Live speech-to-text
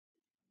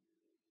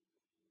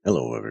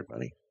Hello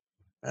everybody,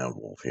 Bound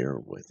Wolf here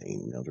with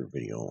another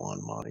video on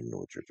modding the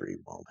Witcher 3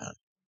 Wild Hunt.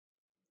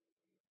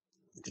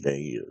 Today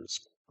is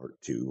part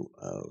 2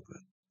 of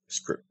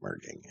script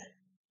merging.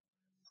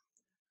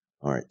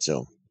 Alright,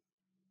 so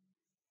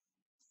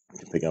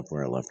to pick up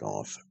where I left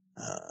off,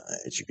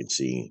 as you can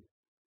see,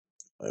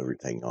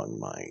 everything on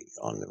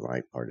the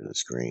right part of the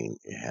screen,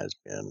 it has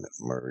been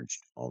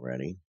merged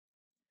already,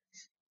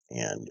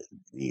 and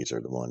these are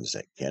the ones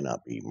that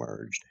cannot be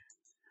merged,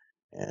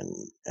 and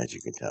as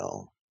you can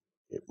tell,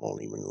 it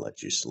won't even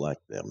let you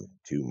select them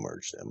to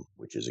merge them,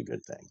 which is a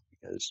good thing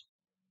because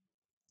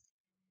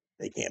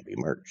they can't be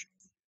merged.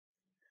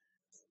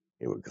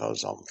 It would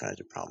cause all kinds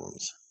of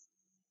problems.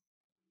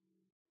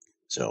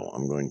 So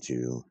I'm going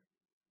to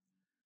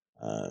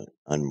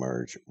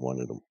unmerge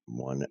one of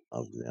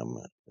them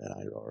that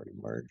I've already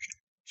merged,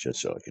 just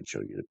so I can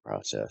show you the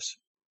process.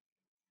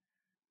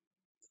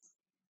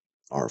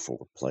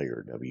 R4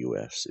 player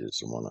WS is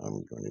the one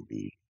I'm going to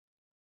be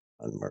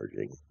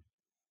unmerging,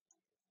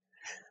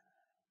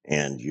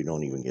 and you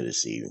don't even get to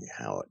see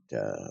how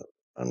it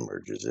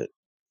unmerges it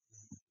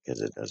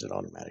because it does it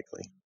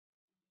automatically.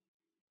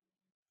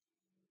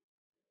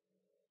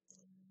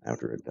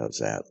 After it does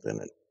that, then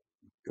it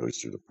goes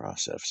through the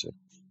process of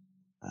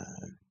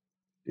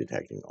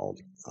detecting all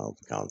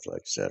the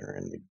conflicts that are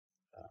in the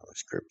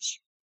scripts.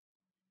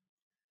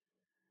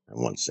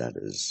 And once that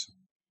is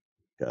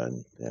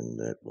done, then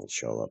it will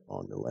show up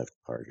on the left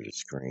part of the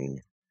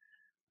screen,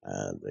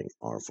 the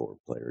R4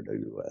 player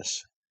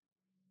WS.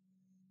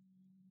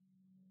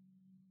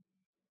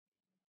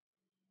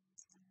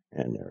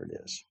 And there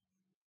it is.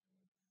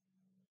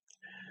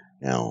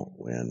 Now,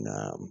 when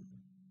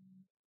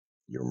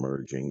you're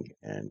merging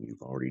and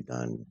you've already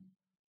done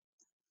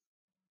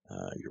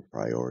your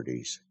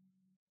priorities,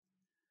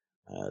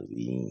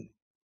 the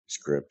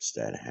scripts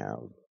that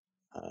have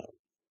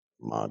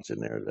mods in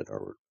there that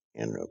are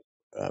in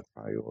a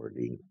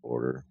priority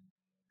order,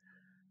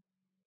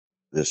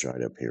 this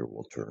right up here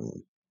will turn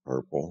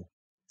purple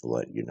to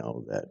let you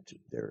know that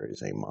there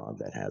is a mod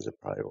that has a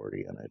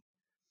priority in it.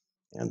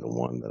 And the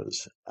one that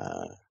is,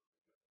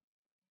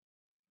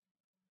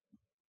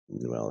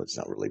 well, it's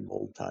not really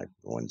bold type.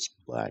 One's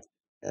black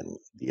and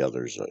the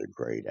others are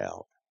grayed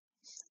out.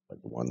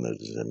 But the one that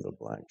is in the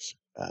black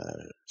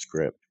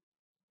script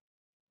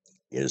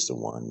is the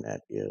one that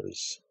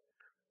is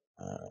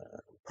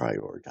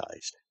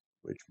prioritized,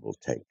 which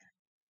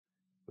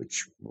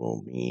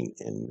will mean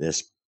in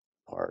this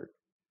part,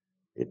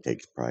 it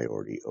takes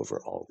priority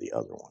over all the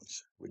other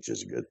ones, which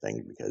is a good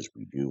thing because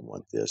we do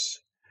want this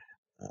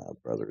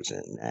Brothers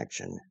in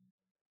Action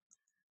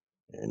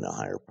in a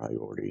higher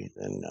priority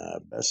than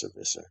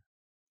Besavissa,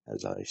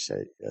 as I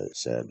said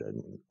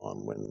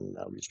on when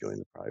I was doing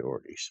the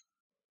priorities.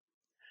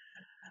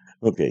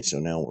 Okay, so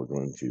now we're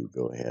going to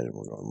go ahead and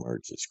we're going to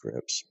merge the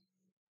scripts.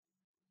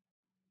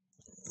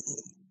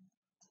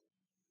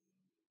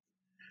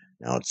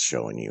 Now it's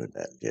showing you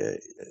that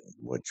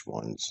which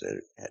ones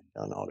it had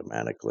done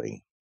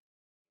automatically,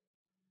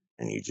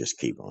 and you just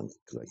keep on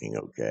clicking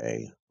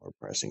OK or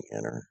pressing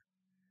Enter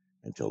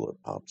until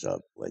it pops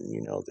up letting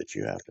you know that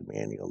you have to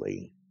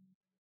manually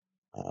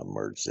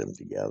merge them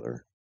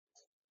together.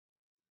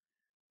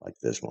 Like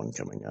this one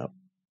coming up,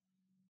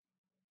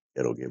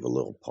 it'll give a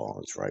little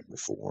pause right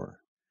before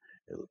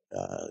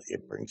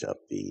it brings up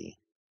the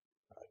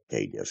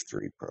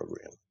KDIF3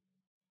 program.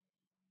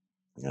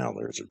 Now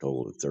there's a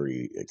total of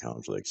 30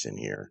 conflicts in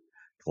here.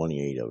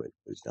 28 of it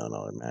was done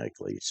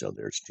automatically, so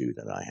there's 2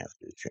 that I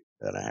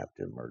have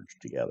to merge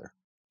together.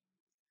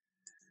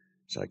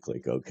 So I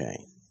click OK.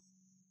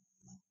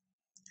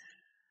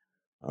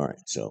 All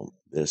right, so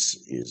this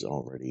is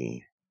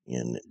already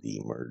in the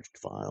merged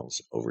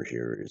files. Over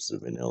here is the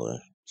vanilla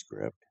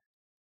script,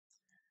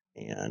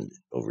 and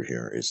over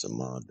here is the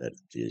mod that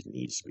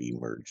needs to be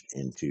merged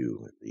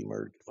into the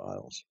merged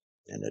files,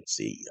 and it's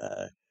the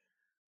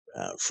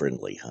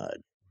friendly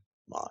HUD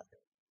mod.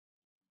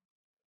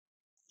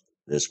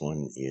 This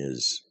one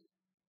is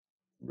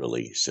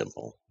really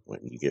simple. When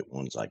you get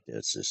ones like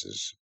this,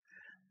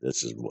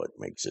 this is what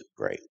makes it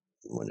great.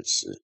 When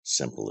it's as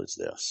simple as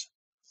this,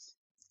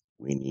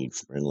 we need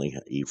friendly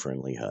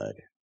HUD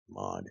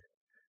mod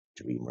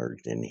to be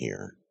merged in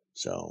here.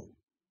 So,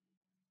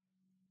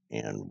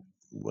 and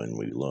when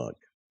we look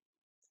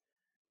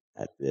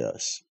at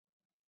this,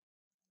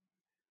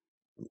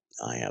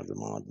 I have the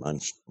mod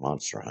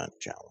Monster Hunt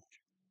Challenge.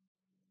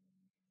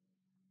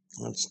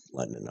 Let's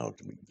letting it know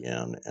to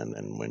begin and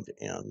then when to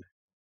end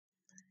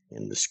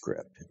in the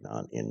script,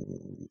 not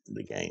in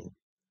the game.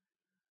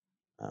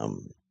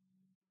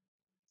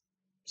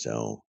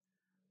 So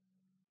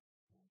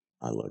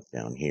I look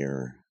down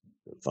here,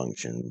 the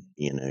function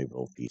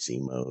enable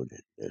PC mode.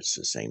 It's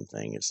the same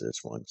thing as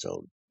this one,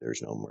 so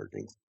there's no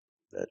merging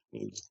that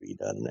needs to be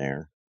done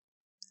there.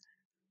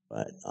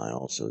 But I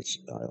also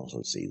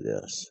see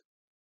this.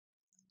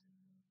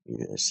 You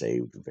get a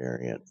saved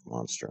variant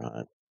Monster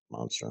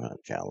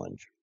Hunt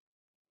Challenge.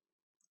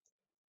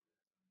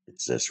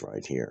 It's this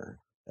right here.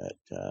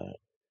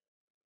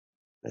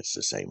 That's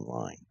the same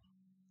line.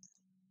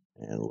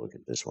 And look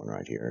at this one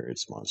right here.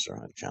 It's Monster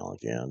Hunt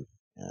Challenge in,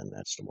 and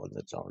that's the one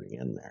that's already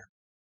in there.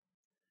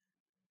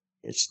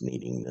 It's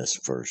needing this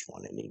first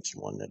one. It needs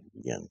one that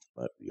begins,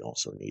 but we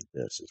also need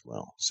this as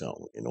well.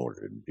 So in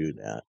order to do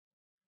that,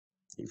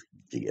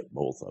 to get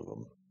both of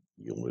them,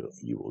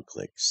 you will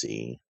click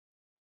C,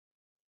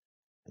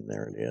 and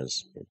there it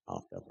is. It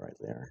popped up right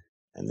there.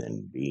 And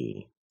then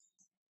B,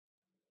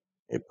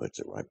 it puts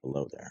it right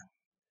below there,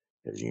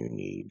 because you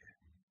need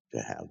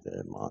to have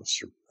the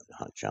Monster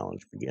Hunt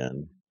Challenge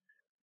begin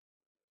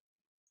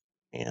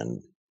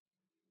and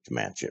to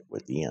match it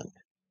with the end.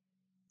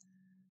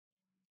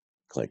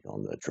 Click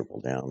on the triple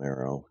down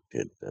arrow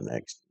to the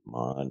next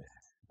mod,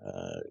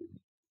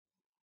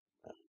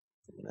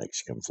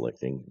 next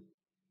conflicting.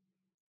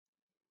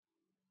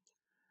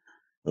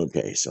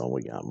 Okay, so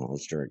we got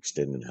Monster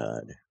Extended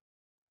HUD,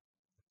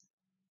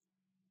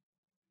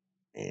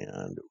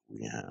 and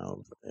we have,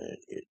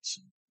 it's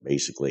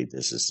basically,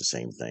 this is the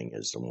same thing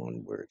as the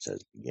one where it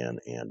says begin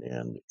and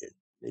end.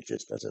 It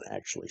just doesn't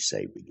actually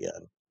say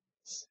begin.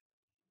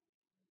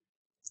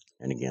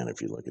 And again,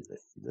 if you look at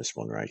this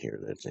one right here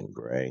that's in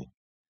gray,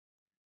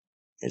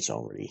 it's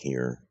already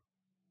here.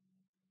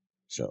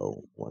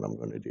 So what I'm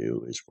going to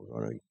do is we're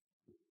going to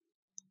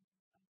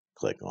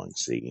click on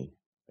C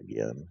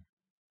again,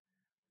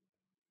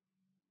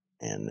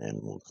 and then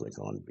we'll click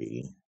on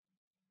B,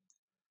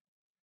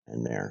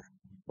 and there,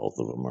 both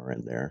of them are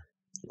in there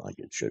like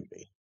it should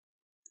be.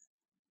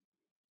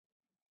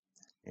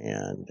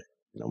 And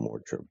no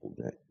more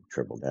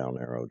triple down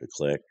arrow to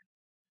click.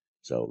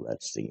 So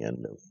that's the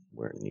end of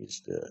where it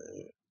needs to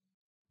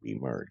be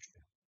merged.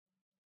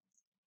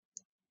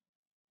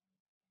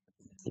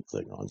 You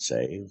click on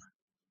save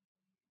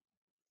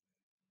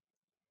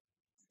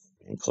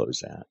and close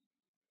that.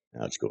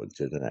 Now let's go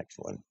to the next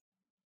one.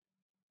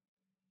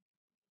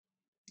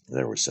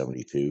 There were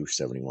 72,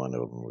 71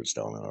 of them was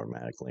done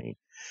automatically.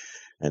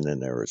 And then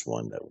there was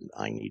one that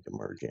I need to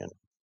merge in.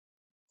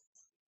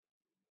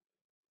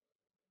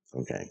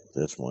 Okay,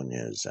 this one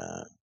is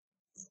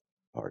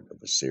part of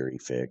a Siri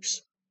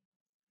fix.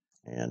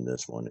 And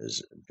this one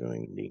is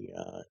doing the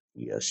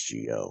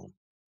ESGO.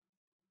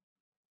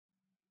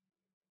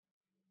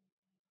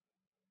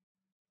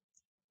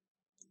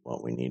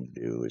 What we need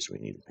to do is we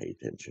need to pay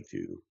attention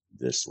to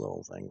this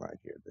little thing right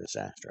here, this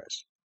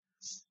asterisk.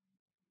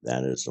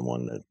 That is the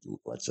one that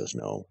lets us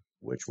know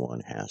which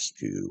one has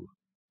to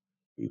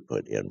be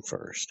put in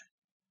first.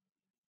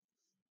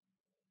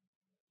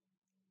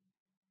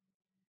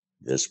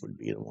 This would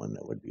be the one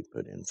that would be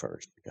put in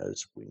first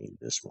because we need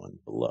this one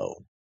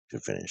below to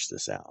finish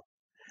this out.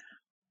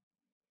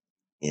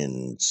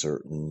 In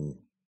certain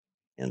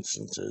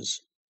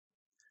instances,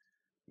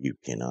 you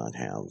cannot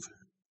have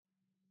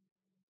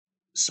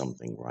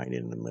something right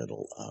in the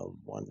middle of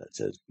one that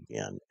says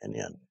begin and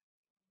end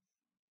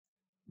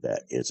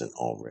that isn't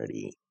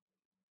already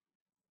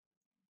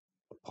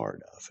a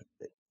part of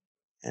it.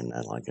 And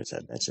that, like I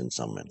said, that's in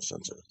some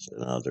instances.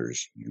 In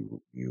others, you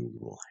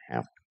will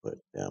have to put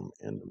them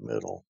in the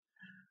middle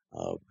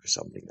of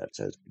something that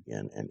says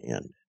begin and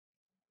end.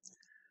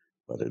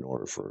 But in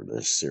order for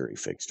this Siri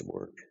fix to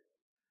work,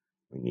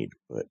 we need to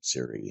put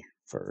Siri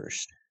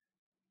first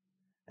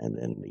and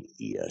then the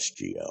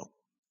ESGO.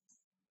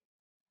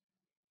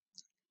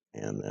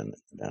 And then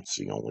that's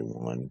the only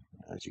one,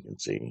 as you can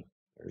see.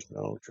 There's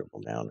no triple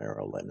down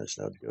arrow letting us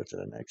know to go to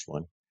the next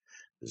one.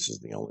 This is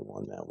the only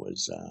one that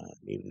was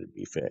needed to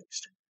be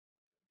fixed.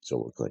 So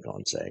we'll click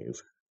on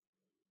save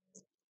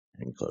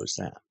and close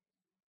that.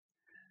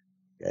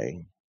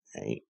 Okay,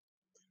 8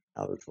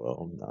 out of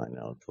 12, 9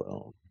 out of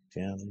 12,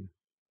 10,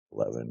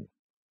 11,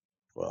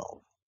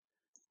 12.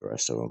 The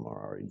rest of them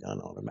are already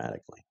done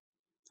automatically.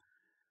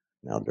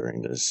 Now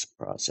during this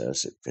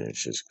process, it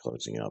finishes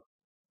closing up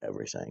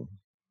everything,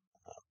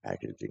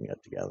 packaging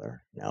it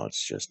together. Now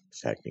it's just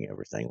detecting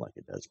everything like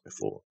it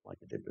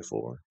did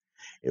before.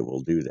 It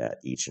will do that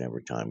each and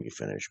every time you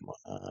finish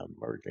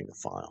merging a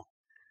file.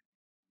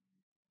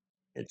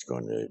 It's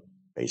going to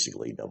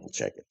basically double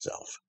check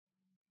itself.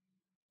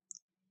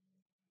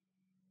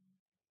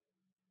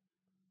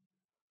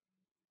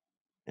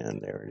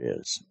 And there it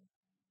is.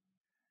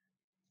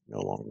 No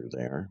longer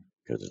there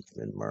because it's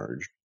been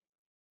merged.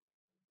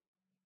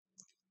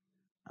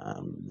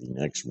 The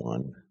next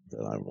one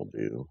that I will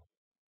do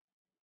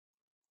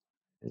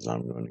is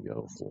I'm going to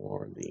go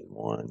for the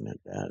one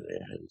that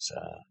is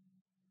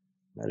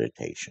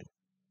meditation.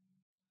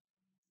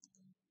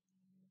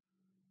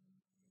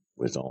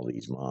 With all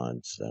these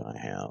mods that I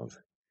have,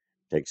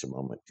 it takes a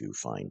moment to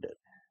find it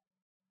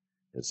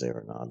because they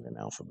are not in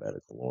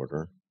alphabetical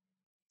order.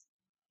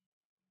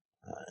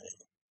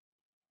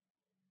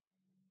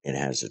 It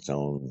has its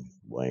own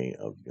way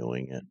of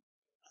doing it.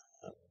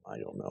 I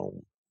don't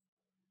know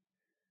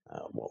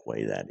what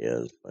way that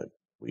is, but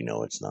we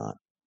know it's not.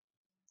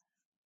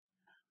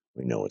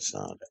 We know it's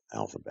not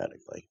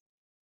alphabetically.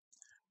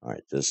 All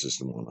right, this is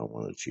the one I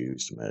want to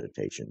choose, the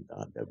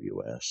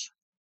meditation.ws.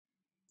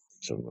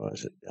 So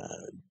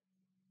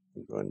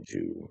I'm going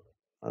to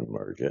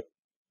unmerge it.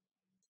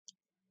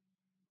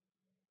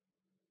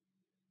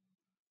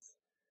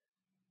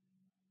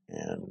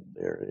 And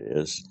there it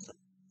is.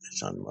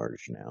 It's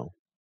unmerged now,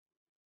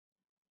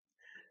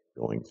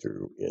 going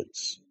through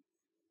its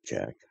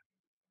check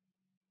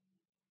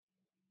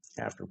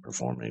after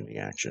performing the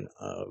action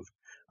of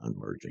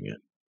unmerging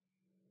it.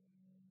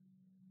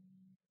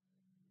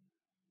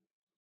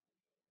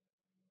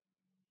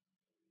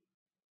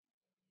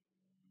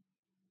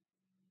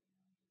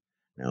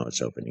 Now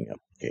it's opening up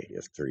the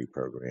pt2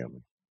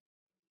 program,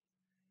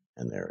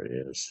 and there it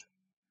is.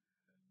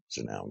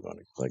 So now I'm going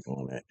to click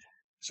on it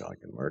so I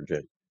can merge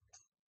it.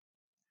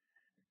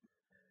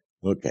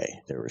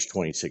 Okay, there was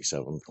 26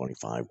 of them.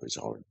 25 was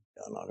already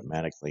done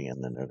automatically,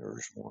 and then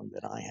there's one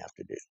that I have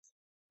to do.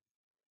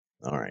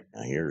 All right,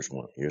 now here's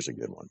one. Here's a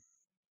good one.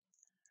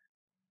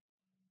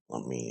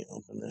 Let me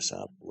open this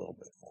up a little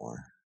bit more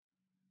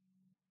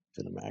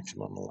to the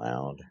maximum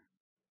allowed.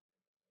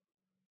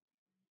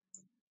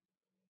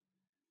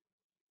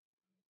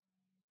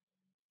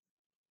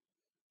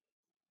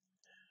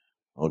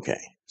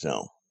 Okay,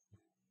 so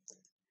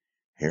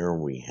here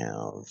we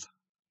have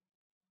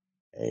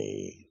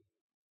a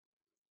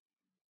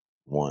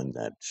one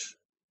that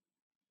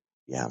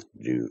you have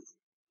to do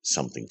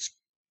something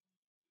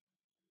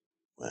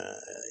uh,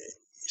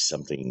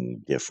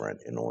 something different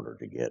in order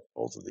to get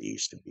both of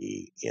these to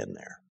be in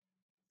there.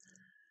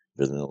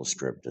 Vanilla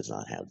script does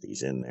not have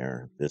these in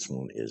there. This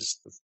one is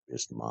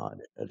mod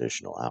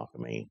additional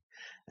alchemy,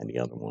 and the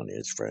other one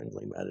is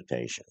friendly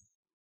meditation.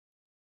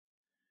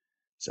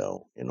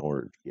 So in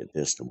order to get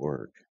this to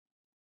work,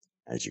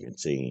 as you can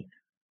see,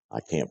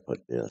 I can't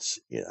put this.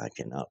 I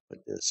cannot put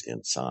this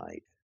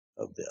inside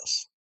of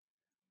this.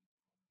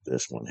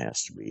 This one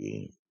has to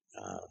be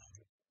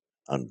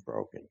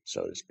unbroken,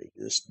 so to speak.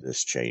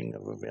 This chain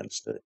of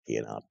events that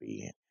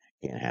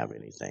can't have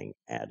anything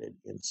added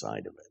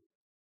inside of it.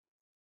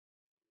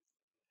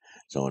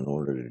 So in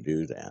order to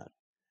do that,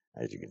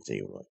 as you can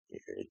see, look,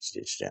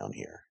 it's down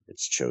here.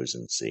 It's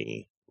chosen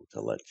C to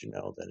let you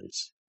know that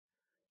it's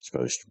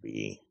supposed to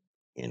be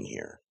in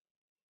here,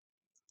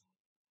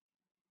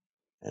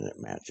 and it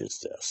matches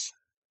this.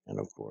 And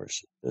of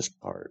course, this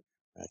part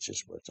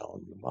matches what's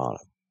on the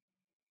bottom.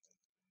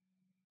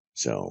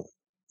 So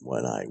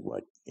what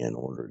in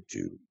order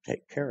to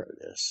take care of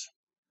this,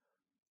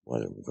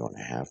 what I'm going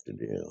to have to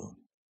do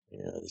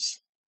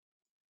is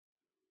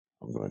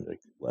I'm going to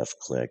left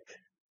click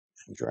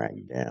and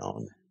drag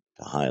down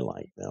to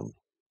highlight them.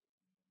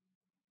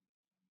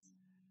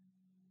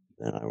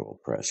 Then I will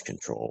press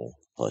Control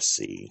plus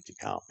C to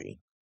copy.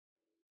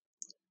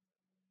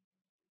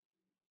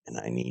 And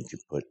I need to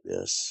put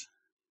this,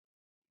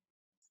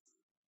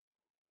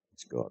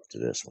 let's go up to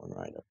this one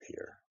right up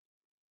here.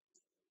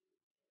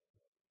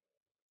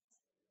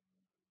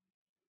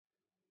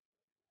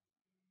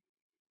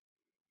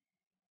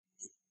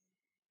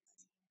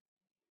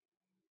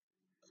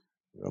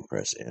 I'm going to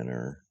press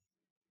Enter.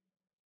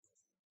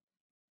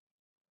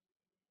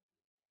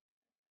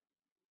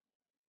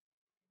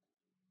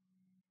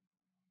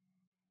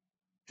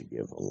 To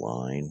give a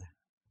line,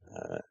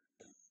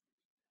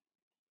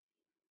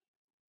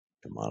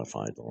 to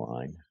modify the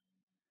line.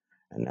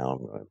 And now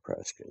I'm going to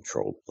press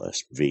Control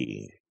plus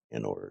V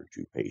in order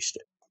to paste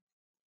it.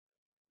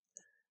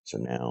 So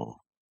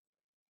now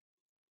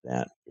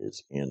that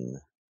is in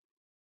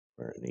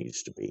where it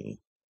needs to be.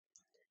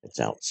 It's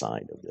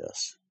outside of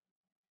this.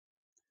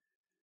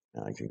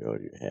 Now I can go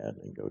ahead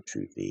and go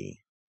to the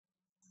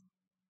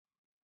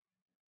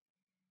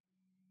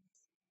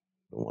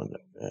one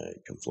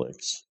that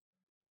conflicts.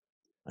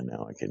 And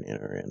now I can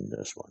enter in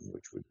this one,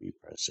 which would be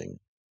pressing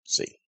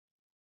C.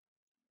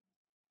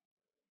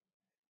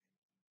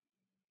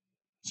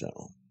 So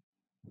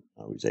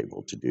I was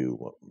able to do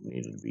what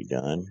needed to be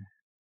done.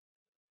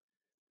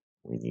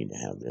 We need to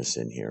have this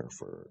in here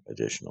for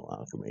additional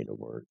alchemy to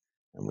work.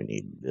 And we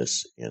need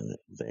this in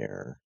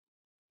there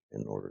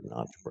in order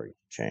not to break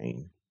the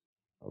chain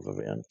of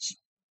events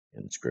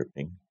in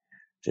scripting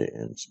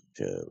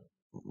to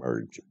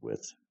merge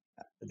with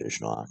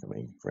additional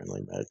alchemy,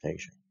 friendly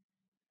meditation.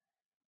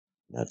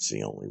 That's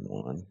the only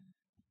one.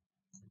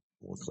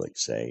 We'll click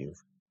Save,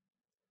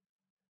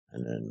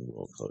 and then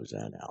we'll close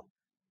that out.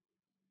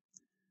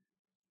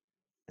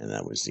 And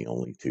that was the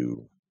only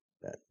two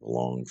that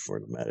belonged for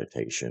the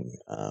meditation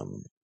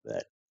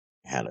that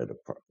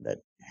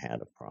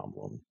had a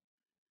problem.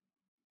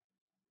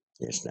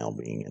 It's now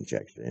being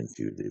injected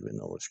into the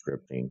vanilla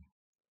scripting.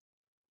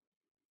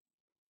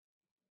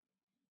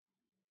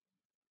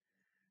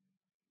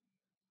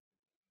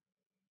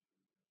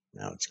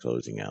 Now it's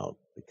closing out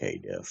the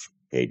KDiff.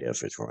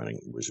 KDiff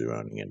was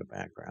running in the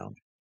background.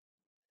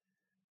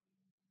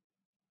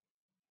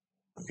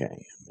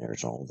 Okay,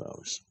 there's all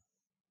those.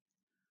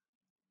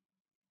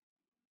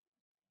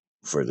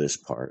 For this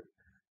part,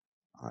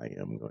 I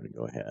am going to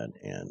go ahead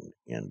and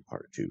end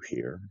part 2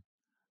 here.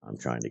 I'm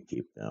trying to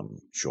keep them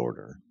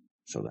shorter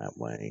so that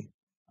way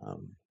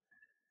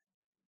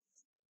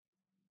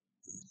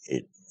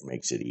it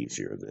makes it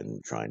easier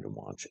than trying to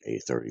watch a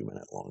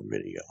 30-minute long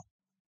video.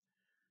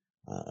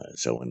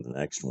 So in the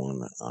next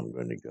one, I'm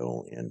going to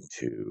go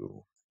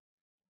into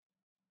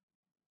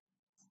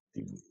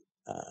the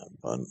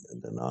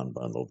the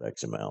non-bundled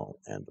XML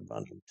and the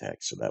bundled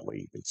text, so that way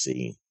you can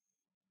see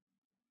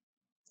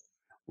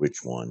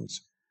which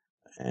ones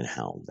and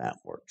how that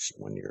works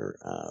when you're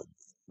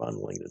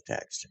bundling the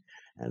text.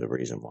 And the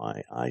reason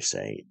why I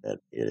say that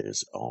it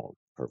is all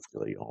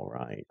perfectly all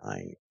right,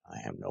 I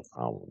have no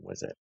problem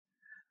with it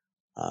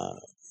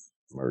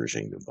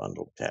merging the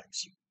bundled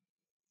text.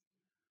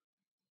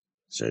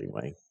 So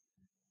anyway,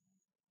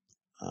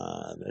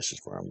 this is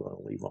where I'm going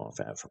to leave off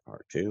at for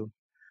part 2.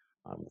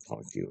 I will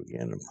talk to you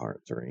again in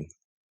part 3.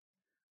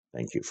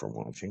 Thank you for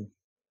watching,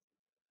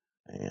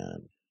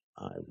 and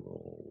I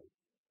will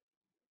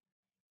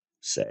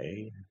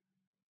say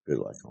good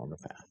luck on the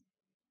path.